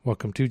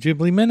Welcome to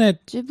Ghibli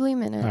Minute. Ghibli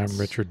Minute. I'm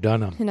Richard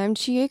Dunham. And I'm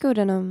Chieko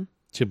Dunham.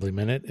 Ghibli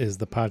Minute is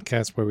the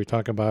podcast where we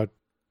talk about,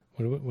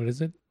 what is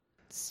it?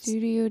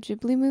 Studio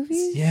Ghibli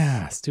movies?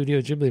 Yeah,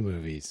 Studio Ghibli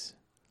movies.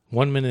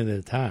 1 minute at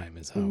a time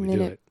is how we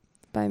do it.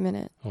 By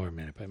minute. Or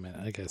minute by minute.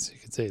 I guess you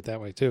could say it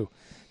that way too.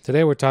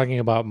 Today we're talking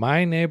about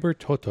My Neighbor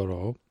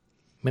Totoro,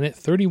 minute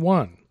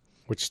 31,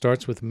 which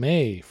starts with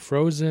May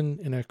frozen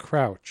in a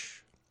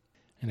crouch.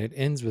 And it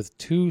ends with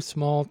two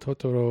small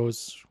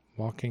Totoros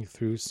walking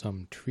through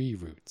some tree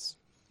roots.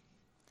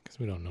 Because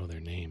we don't know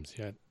their names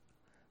yet.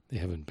 They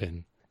haven't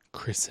been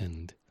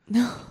christened.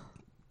 No.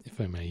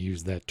 If I may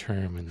use that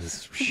term in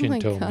this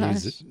Shinto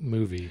gosh.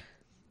 movie.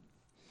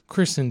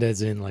 Christened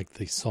as in like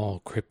the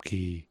Saul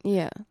Kripke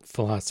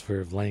philosopher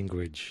of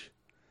language.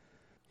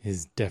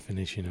 His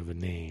definition of a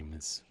name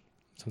is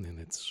something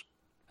that's,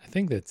 I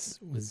think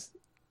was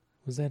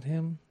that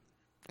him?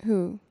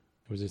 Who?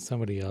 Or was it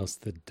somebody else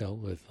that dealt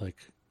with like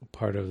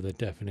part of the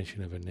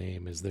definition of a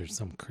name is there's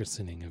some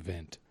christening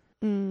event.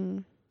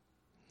 Mm.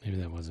 Maybe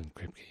that wasn't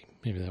Kripke.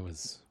 Maybe that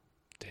was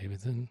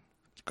Davidson.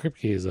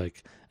 Kripke is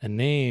like a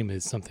name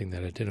is something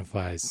that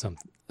identifies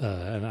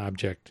an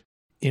object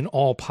in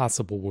all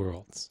possible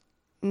worlds.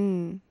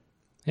 Mm.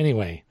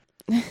 Anyway,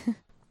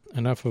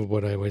 enough of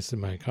what I wasted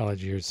my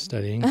college years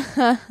studying.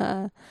 Not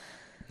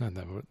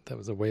that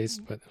was a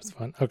waste, but it was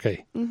fun.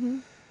 Okay. Mm-hmm.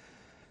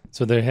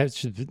 So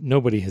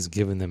nobody has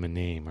given them a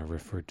name or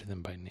referred to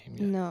them by name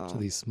yet. No. So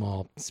these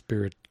small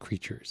spirit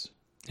creatures.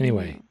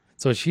 Anyway,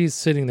 So she's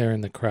sitting there in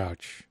the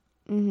crouch.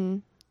 Mm-hmm.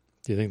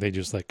 Do you think they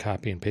just like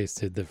copy and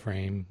pasted the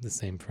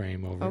same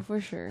frame over? Oh,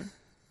 for sure.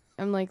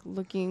 I'm like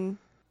looking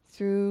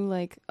through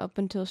like up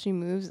until she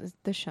moves.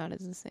 The shot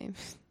is the same.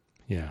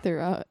 Yeah.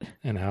 Throughout.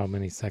 And how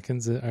many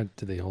seconds do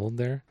they hold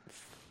there?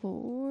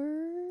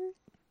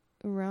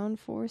 Around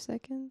 4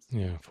 seconds.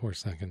 Yeah, 4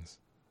 seconds.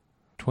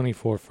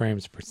 24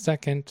 frames per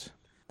second.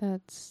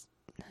 That's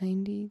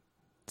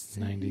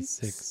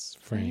 96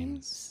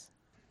 frames.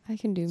 I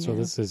can do math. So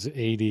this is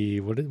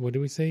 80. What did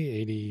we say?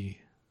 80.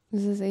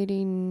 This is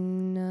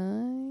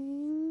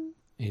 89.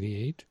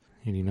 88.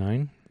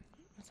 89.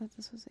 I thought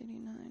this was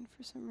 89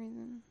 for some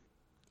reason.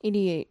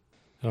 88.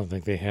 I don't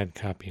think they had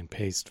copy and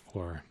paste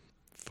for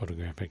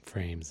photographic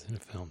frames in a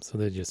film. So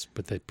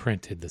but they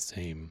printed the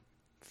same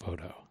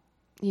photo.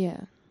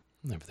 Yeah.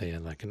 If they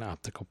had like an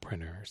optical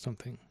printer or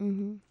something.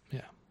 Mm-hmm.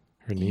 Yeah.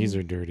 Her knees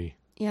are dirty.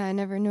 Yeah, I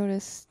never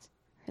noticed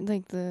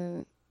like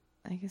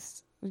I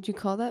guess, would you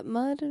call that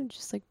mud or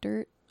just like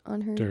dirt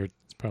on her Dirt.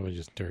 It's probably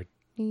just dirt.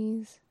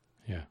 knees?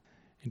 Yeah.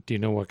 Do you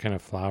know what kind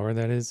of flower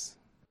that is?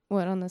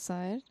 What, on the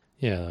side?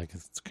 Yeah, like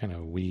it's kind of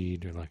a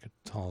weed or like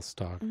a tall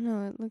stalk.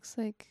 No, it looks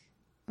like,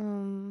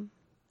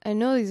 I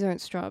know these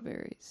aren't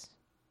strawberries.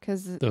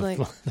 Because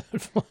The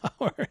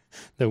flower,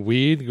 the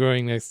weed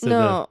growing next to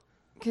No,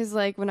 because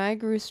like when I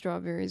grew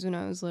strawberries when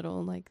I was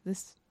little, like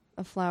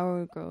a flower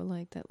would grow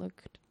like that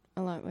looked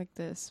a lot like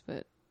this,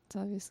 but it's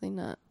obviously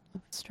not a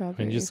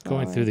strawberry flower.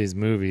 Going through these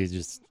movies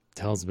just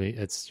tells me,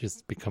 it's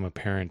just become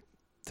apparent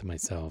to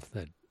myself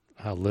that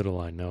how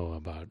little I know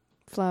about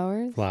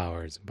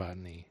flowers,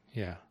 botany.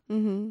 Yeah.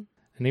 Mm-hmm.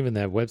 And even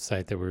that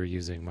website that we were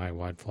using,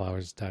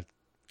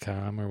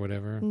 mywildflowers.com or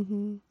whatever,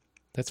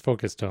 that's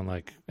focused on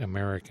like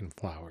American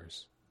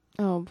flowers.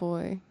 Oh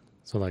boy.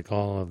 So like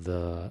all of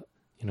the,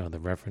 the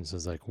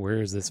references, like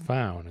where is this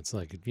found? It's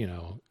like,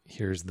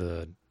 here's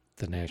the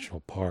national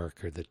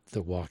park or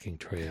the walking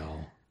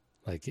trail,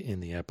 like in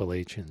the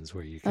Appalachians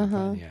where you can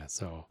find, yeah.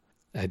 So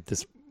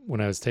when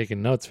I was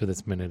taking notes for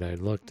this minute, I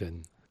looked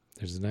and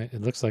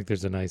it looks like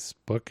there's a nice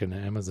book in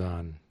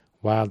Amazon,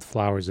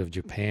 Wildflowers of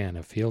Japan,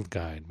 a field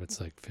guide.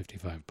 It's like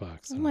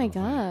 $55. Oh my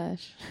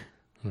gosh.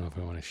 I don't know if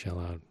I want to shell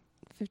out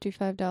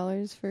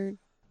 $55 for.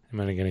 Am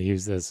I going to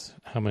use this?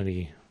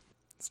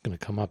 It's going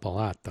to come up a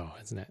lot though,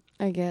 isn't it?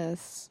 I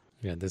guess.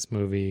 We got this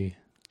movie.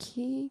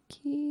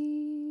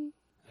 Kiki.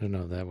 I don't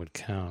know if that would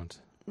count.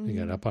 We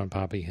got Up on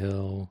Poppy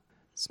Hill,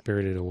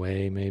 Spirited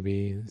Away,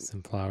 maybe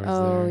some flowers there.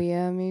 Oh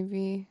yeah,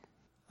 maybe.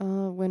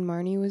 When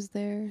Marnie was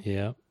there.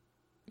 Yep.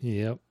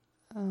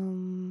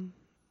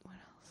 What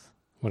else?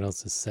 What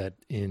else is set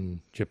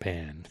in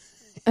Japan?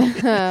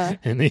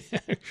 In the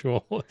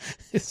actual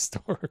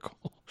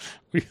historical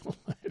real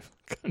life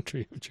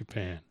country of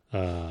Japan.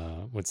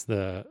 What's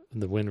the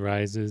Wind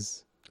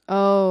Rises?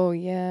 Oh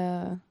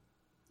yeah.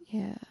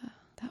 Yeah.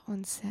 That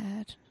one's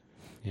sad.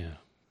 Yeah.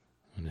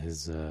 When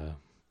his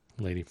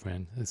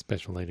his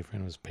special lady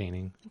friend was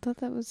painting. I thought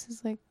that was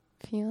his like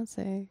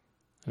fiance.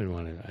 I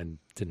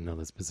didn't know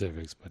the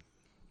specifics, but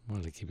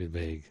wanted to keep it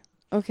vague.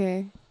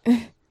 Okay.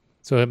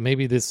 So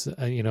maybe this,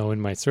 in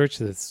my search,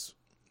 that's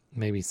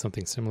maybe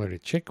something similar to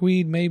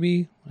chickweed,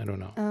 maybe? I don't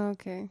know. Oh,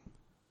 okay.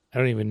 I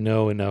don't even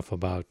know enough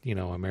about,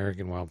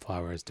 American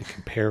wildflowers to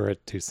compare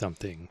it to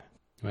something,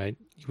 right?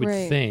 You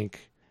would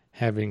think,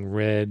 having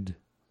read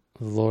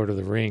Lord of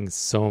the Rings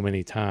so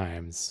many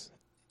times,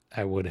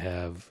 I would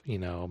have,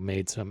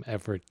 made some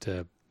effort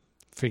to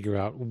figure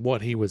out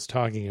what he was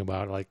talking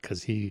about, like,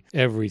 because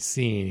every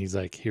scene, he's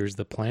like, here's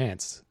the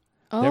plants.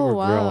 Oh, that were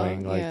wow.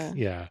 growing. Like,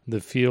 Yeah.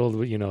 the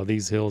field,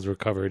 these hills were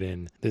covered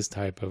in this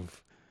type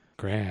of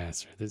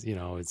grass. Or this,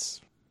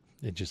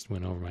 it just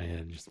went over my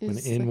head. Just went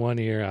It's in like- one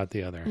ear, out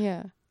the other.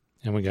 Yeah.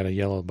 And we got a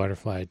yellow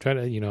butterfly. Try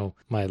to,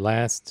 my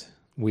last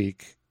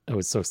week, I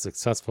was so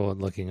successful at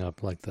looking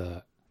up like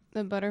The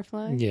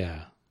butterfly?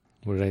 yeah,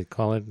 what did I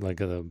call it? Like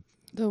a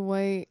The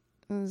white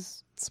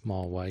was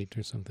small white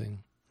or something.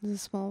 the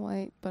small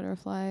white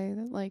butterfly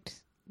that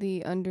liked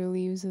the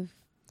underleaves of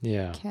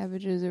Yeah,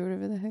 cabbages or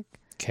whatever the heck.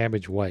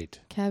 cabbage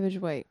white. Cabbage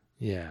white.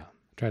 Yeah,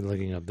 tried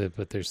looking up that,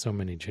 but there's so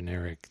many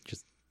generic,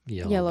 just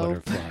yellow Yellow.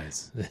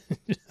 butterflies.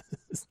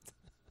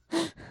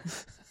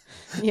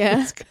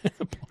 Yeah. It's kind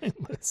of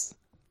pointless.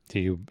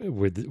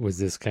 Was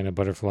this kind of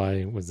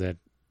butterfly? Was that?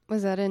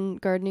 Was that in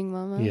Gardening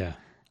Mama? Yeah,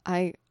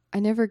 I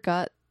never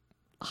got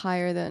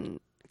higher than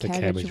the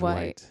cabbage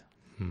white.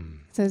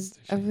 Says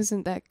I shame.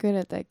 wasn't that good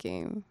at that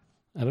game.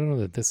 I don't know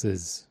that this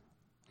is.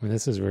 I mean,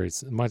 this is very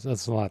much.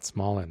 That's a lot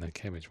smaller than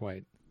cabbage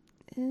white.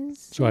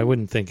 So I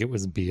wouldn't think it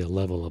would be a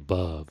level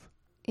above.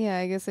 Yeah,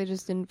 I guess I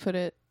just didn't put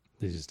it.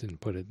 They just didn't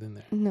put it in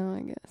there. No,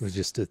 I guess. It was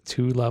just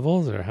 2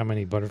 levels, or how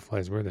many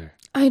butterflies were there?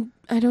 I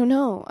don't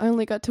know. I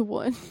only got to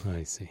 1.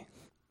 I see.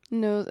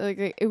 No,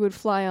 like it would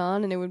fly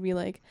on and it would be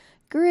like,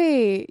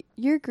 "Great,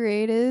 your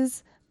grade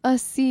is a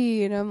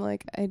C," and I'm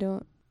like, I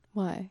don't.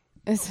 Why?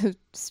 As a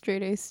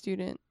straight A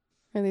student,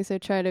 or at least I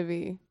try to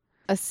be.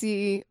 A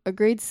C, a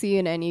grade C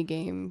in any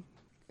game,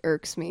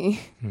 irks me.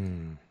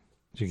 Did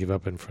you give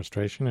up in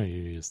frustration, or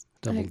you just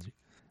doubled?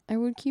 I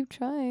would keep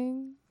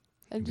trying.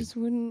 I just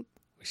wouldn't.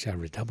 We shall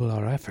redouble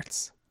our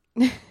efforts.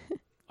 I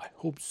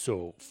hope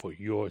so, for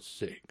your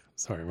sake.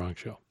 Sorry, wrong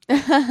show.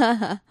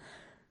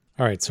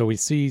 All right, so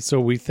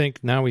we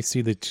think now we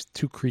see the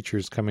 2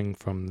 creatures coming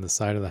from the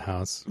side of the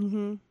house,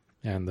 Mm-hmm.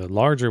 and the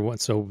larger one.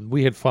 So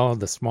we had followed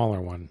the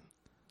smaller one,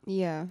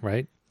 Yeah.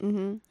 right?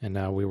 Mm-hmm. And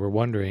now we were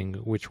wondering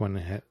which one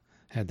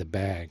had the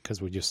bag,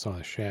 because we just saw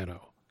a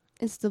shadow.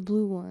 It's the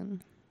blue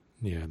one,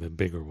 Yeah, the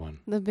bigger one.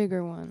 the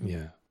bigger one.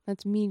 Yeah.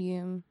 That's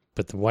medium.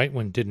 But the white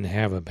one didn't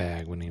have a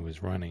bag when he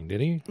was running, did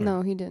he? Or-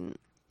 No, he didn't.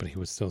 But he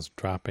was still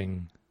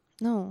dropping.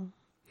 No.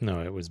 No,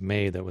 it was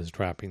May that was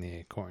dropping the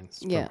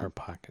acorns Yeah. from her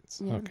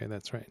pockets. Yeah. Okay,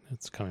 that's right.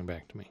 It's coming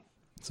back to me.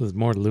 So there's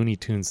more Looney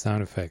Tunes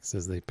sound effects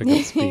as they pick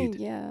up speed.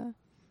 Yeah.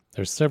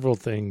 There's several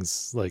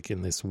things like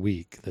in this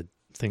week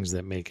things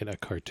that make it a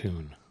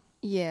cartoon.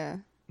 Yeah.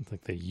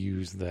 Like they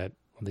use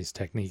these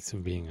techniques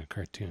of being a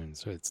cartoon,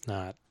 so it's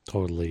not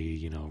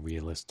totally,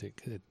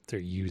 realistic. They're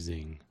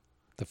using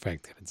the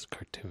fact that it's a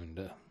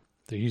cartoon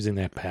they're using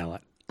that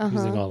palette,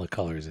 using all the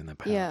colors in the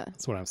palette. Yeah.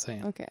 That's what I'm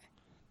saying. Okay.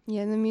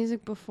 Yeah, the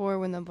music before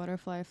when the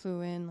butterfly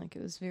flew in, like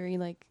it was very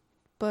like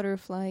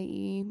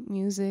butterfly-y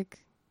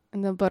music,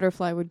 and the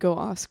butterfly would go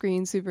off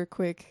screen super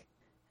quick,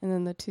 and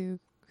then the 2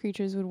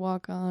 creatures would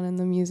walk on, and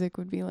the music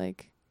would be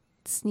like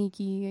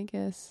sneaky, I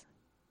guess,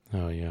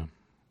 Oh yeah,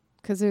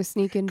 because they're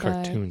sneaking by.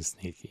 cartoon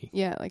sneaky,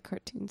 Yeah, like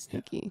cartoon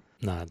sneaky.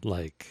 not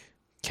like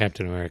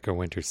Captain America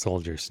Winter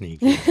Soldier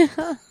sneaky.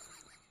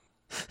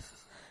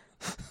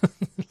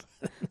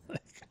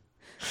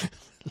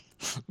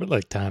 But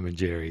like Tom and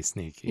Jerry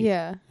sneaky.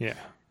 Yeah. Yeah.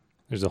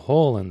 There's a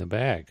hole in the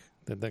bag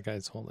that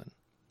guy's holding.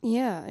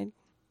 Yeah,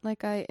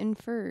 I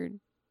inferred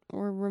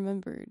or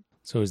remembered.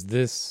 So is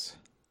this,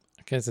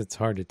 I guess it's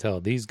hard to tell.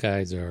 These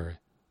guys I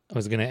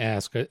was going to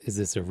ask, is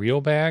this a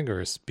real bag or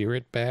a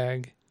spirit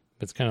bag?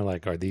 But it's kind of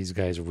like, are these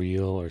guys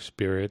real or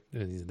spirit?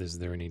 Is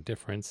there any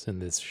difference in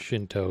this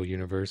Shinto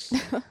universe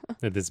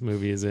that this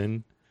movie is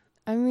in?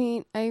 I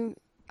mean,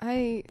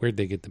 Where'd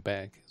they get the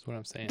bag is what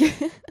I'm saying.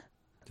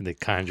 Did they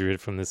conjure it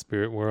from the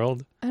spirit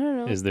world? I don't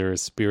know. Is there a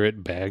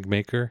spirit bag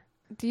maker?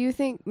 Do you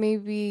think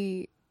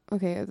maybe,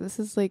 okay, this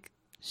is like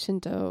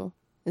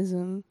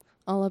Shintoism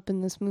all up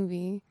in this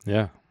movie,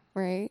 Yeah.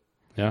 right?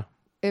 Yeah.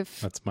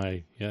 If That's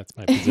my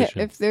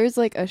position. if there's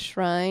like a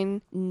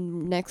shrine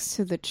next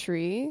to the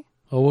tree,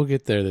 Oh, we'll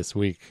get there this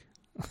week.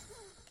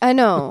 I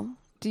know.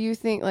 Do you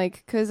think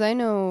like, cause I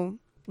know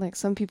like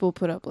some people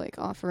put up like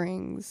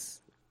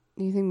offerings.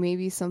 Do you think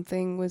maybe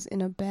something was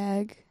in a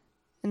bag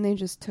and they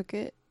just took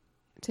it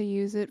to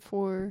use it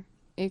for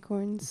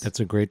acorns? That's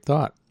a great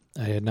thought.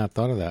 I had not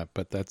thought of that,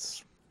 but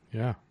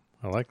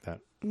I like that.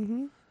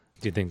 Mm-hmm.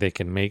 Do you think they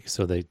can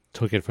so they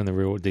took it from the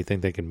real, do you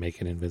think they can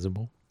make it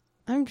invisible?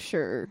 I'm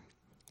sure.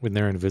 When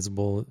they're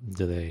invisible,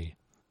 do they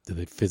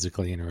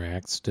physically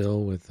interact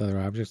still with other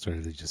objects, or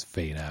do they just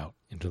fade out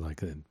into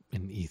like an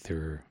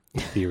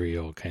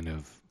ethereal kind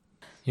of,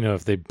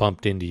 if they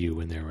bumped into you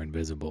when they were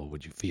invisible,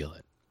 would you feel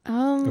it?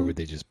 Or would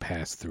they just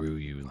pass through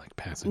you, like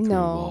passing through a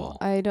wall?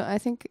 I don't. I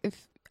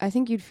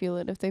think you'd feel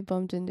it if they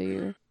bumped into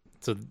you.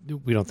 So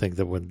we don't think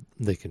that when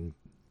they can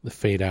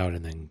fade out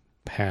and then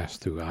pass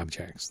through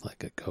objects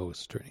like a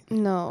ghost or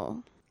anything.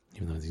 No.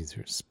 Even though these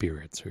are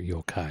spirits or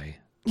yokai,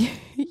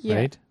 Yeah.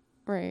 right?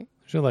 Right.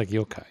 They're like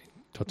yokai.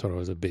 Totoro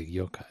is a big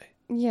yokai.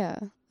 Yeah,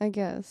 I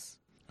guess.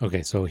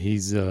 Okay, so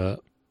he's the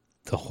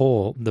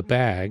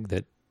bag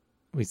that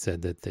we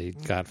said that they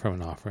got from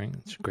an offering.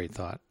 It's a great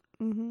thought.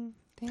 Mm-hmm.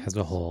 Has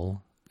a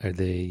hole. Are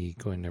they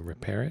going to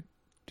repair it?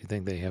 Do you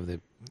think they have the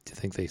Do you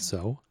think they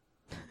sew?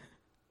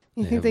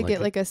 You They think have, they like, get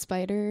a- like a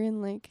spider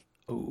and like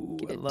Oh,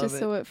 I to love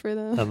sew it for I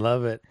them?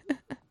 love it.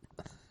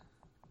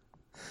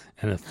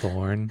 And a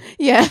thorn for a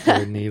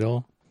Yeah.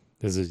 needle.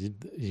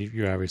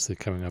 You're obviously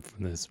coming up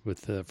from this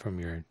from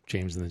your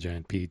James and the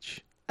Giant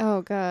Peach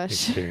Oh gosh.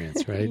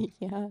 experience, right?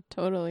 Yeah,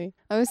 totally.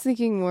 I was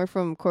thinking more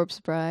from Corpse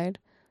Bride.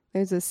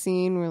 There's a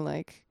scene where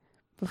like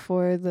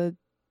before the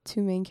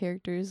two main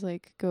characters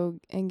like go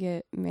and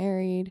get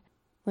married,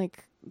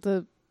 like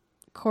the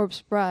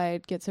corpse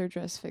bride gets her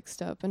dress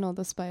fixed up and all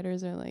the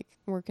spiders are like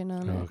working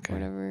on it Okay. or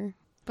whatever.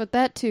 But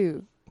that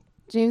too.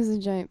 James the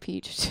Giant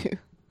Peach too.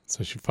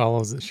 So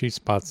she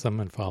spots them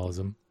and follows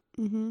them.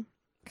 Mhm.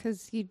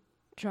 Cuz he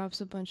drops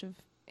a bunch of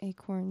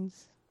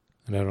acorns.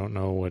 And I don't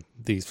know what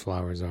these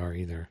flowers are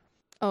either.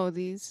 Oh,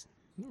 these.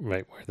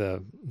 Right where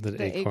the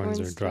acorns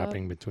are acorns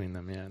dropping between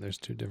them. Yeah, there's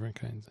two different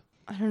kinds.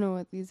 I don't know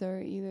what these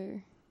are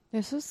either.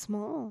 They're so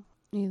small.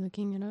 Are you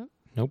looking it up?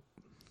 Nope.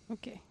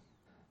 Okay.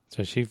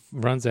 So she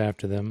runs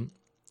after them,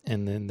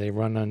 and then they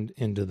run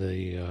into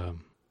the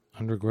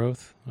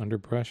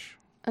underbrush.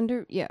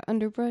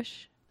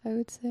 Underbrush, I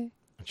would say.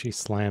 And she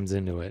slams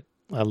into it.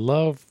 I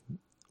love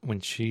when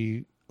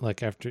she,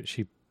 like, after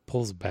she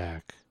pulls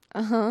back,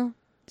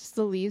 Just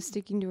the leaves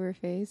sticking to her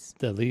face.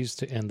 the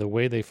leaves and the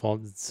way they fall.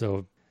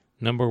 So,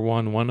 number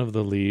one of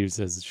the leaves,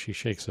 as she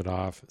shakes it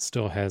off,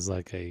 still has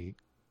like a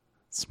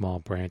small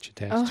branch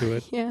attached to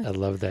it. Yeah. I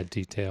love that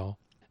detail.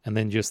 And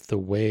then just the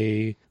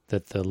way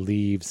that the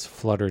leaves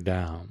flutter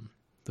down,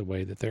 the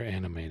way that they're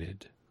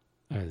animated,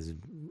 is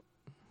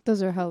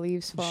Those are how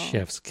leaves fall.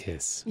 chef's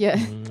kiss. Yeah.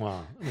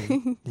 Mwah. I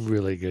mean,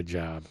 really good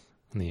job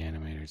on the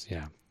animators.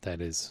 Yeah,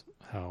 that is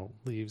how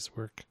leaves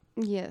work.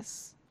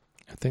 Yes.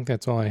 I think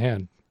that's all I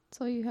had. That's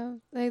all you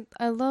have.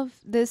 I love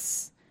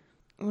this.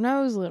 When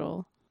I was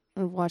little,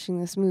 and watching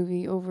this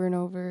movie over and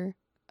over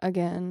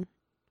again,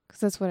 because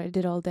that's what I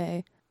did all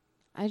day.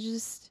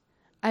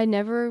 I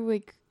never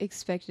like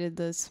expected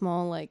the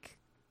small like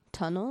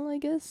tunnel, I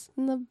guess,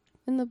 in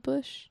the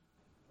bush,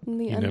 in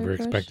the You never underbrush.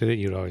 expected it.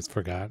 You'd always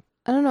forgot.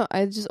 I don't know.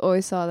 I just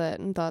always saw that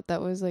and thought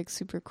that was like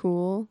super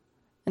cool,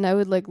 and I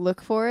would like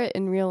look for it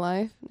in real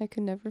life, and I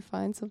could never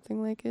find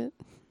something like it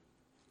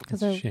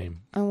It's a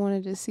shame. I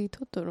wanted to see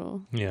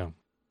Totoro. Yeah.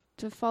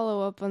 To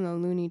follow up on the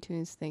Looney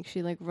Tunes thing,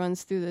 she like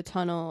runs through the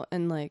tunnel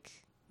and like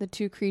the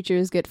two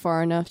creatures get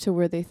far enough to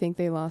where they think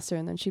they lost her,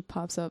 and then she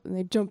pops up and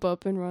they jump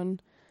up and run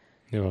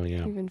Oh,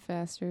 yeah. even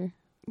faster.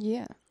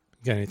 Yeah.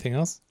 Got anything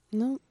else?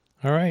 No.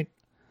 All right.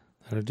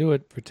 That'll do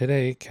it for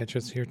today. Catch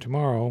us here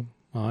tomorrow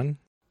on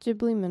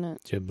Ghibli Minute.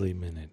 Ghibli Minute.